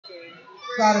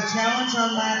Got a challenge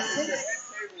on mat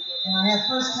 6. And I have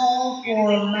first call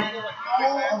for Matt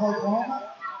Powell of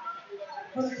Oklahoma.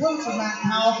 For the coach of Matt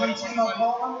Powell from Team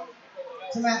Oklahoma,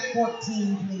 to mat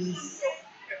 14, please.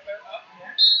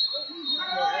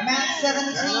 Mat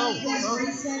 17, please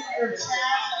resend your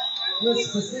chat with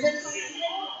specifics.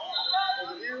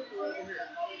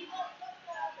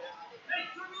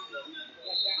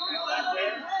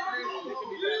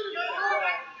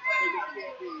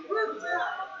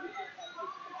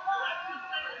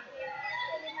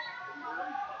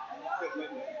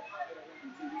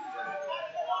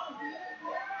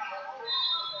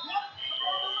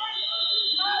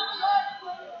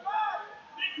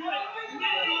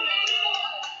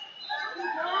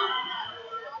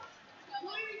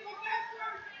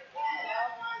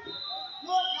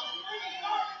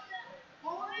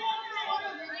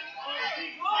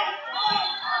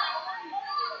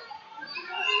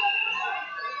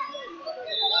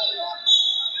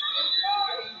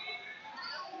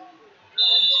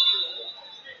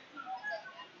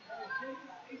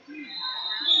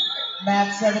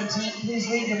 Mat 17, please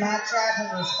read the mat chat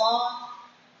and respond.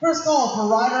 First call for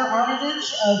Ryder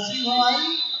Armitage of Team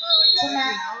Hawaii to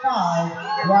mat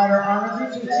 5. Ryder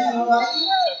Armitage of Team Hawaii.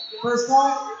 First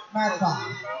call, mat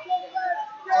 5.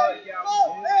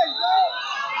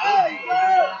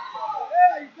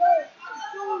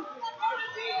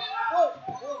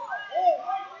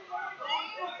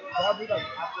 Probably like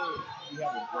after you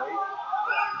have a break.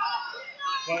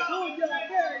 But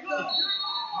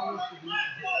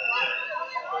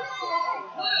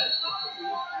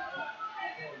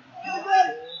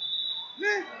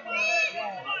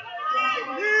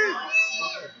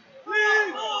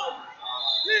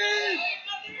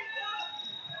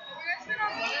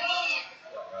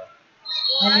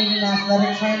I need an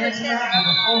athletic trainer to mat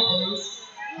number 4, please.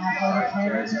 Athletic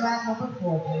trainer to mat number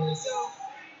 4, please.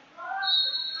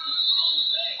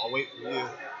 I'll wait for you.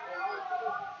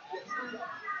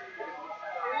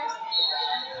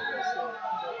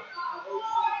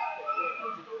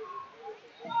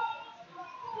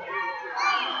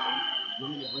 You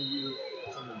want me to bring you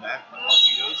something back?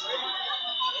 Cheetos?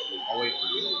 I'll wait for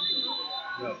you.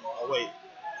 No, I'll wait.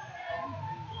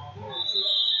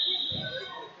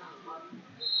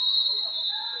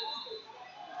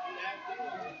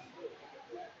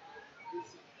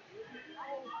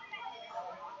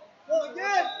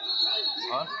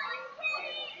 Huh?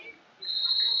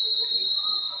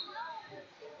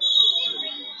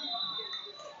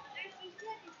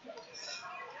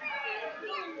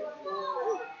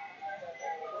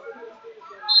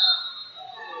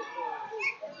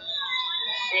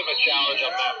 We have a challenge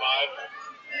on mat 5.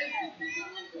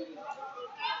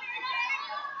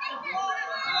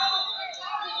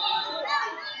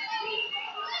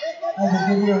 I have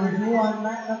a video review on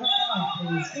mat number 5,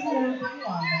 please. Video review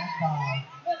on mat 5.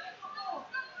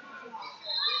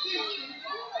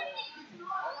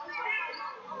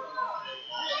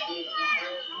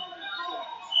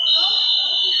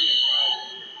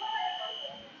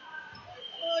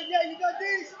 Oh yeah, you got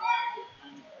this.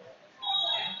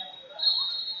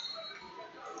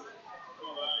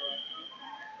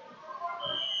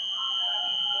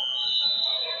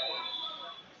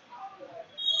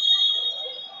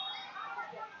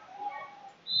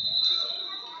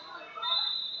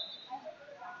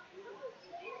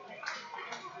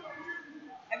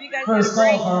 First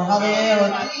call for Javier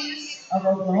Ortiz of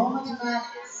Oklahoma to mat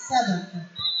 7.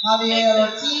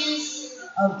 Javier Ortiz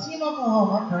of Team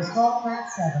Oklahoma, first call, mat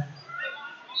 7.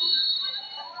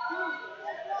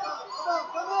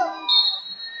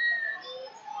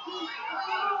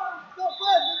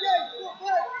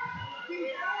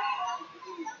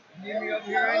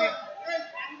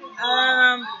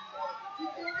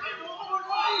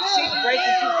 She's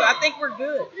breaking too, so I think we're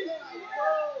good.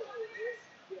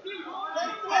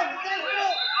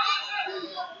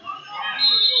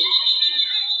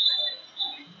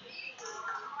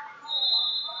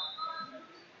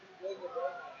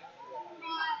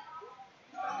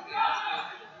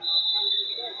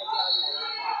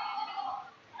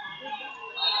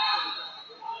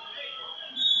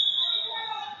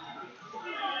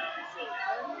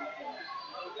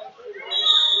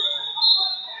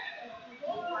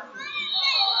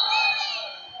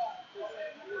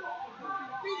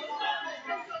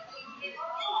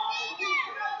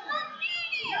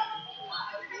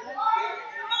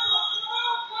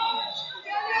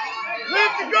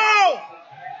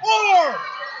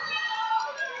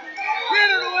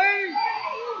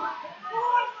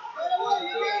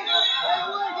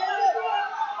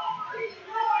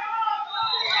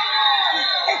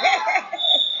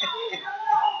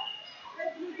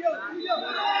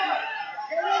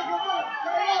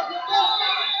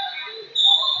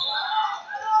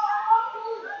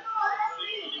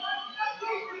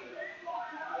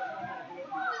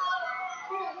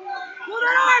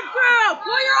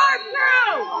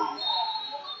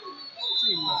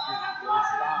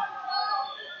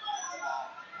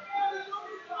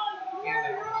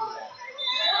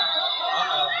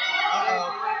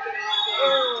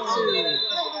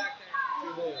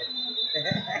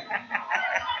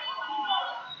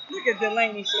 Look at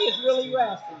Delaney. She is really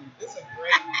raspy. This is a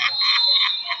great match.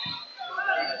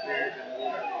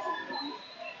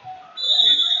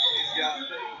 He's got it.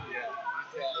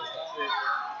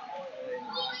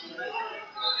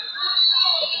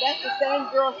 That's the same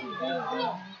girl she beat.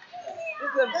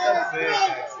 That's it.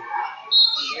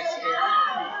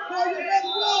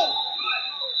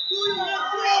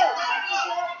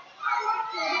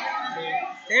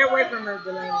 Stay away from her,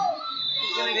 Delaney.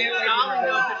 She's gonna get away from her.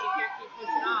 Because she can't keep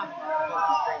pushing off.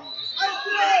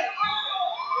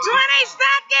 20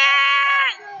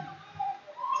 seconds!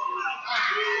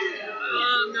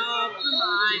 Oh no, come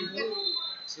on.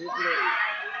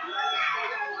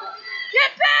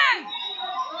 Get back!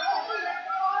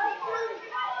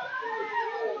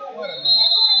 What a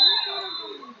match.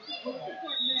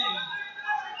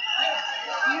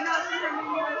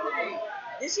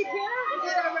 Did she pin her? 3,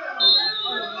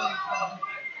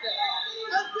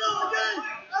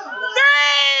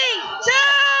 2,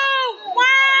 1,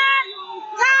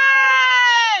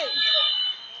 tie!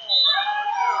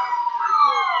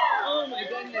 Oh my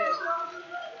goodness.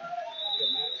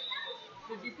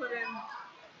 Did you put in?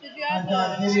 Did you I've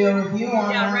got video review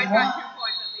on Yeah, that Red one. got 2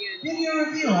 points at the end. Video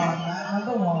review on that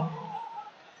number 1.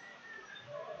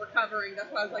 We're covering.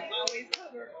 That's why I was like, always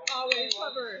cover. Always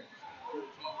cover.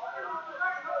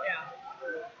 Yeah.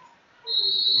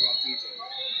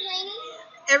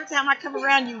 Every time I come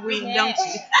around, you win, don't you?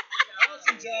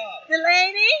 Awesome job.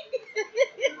 Delaney?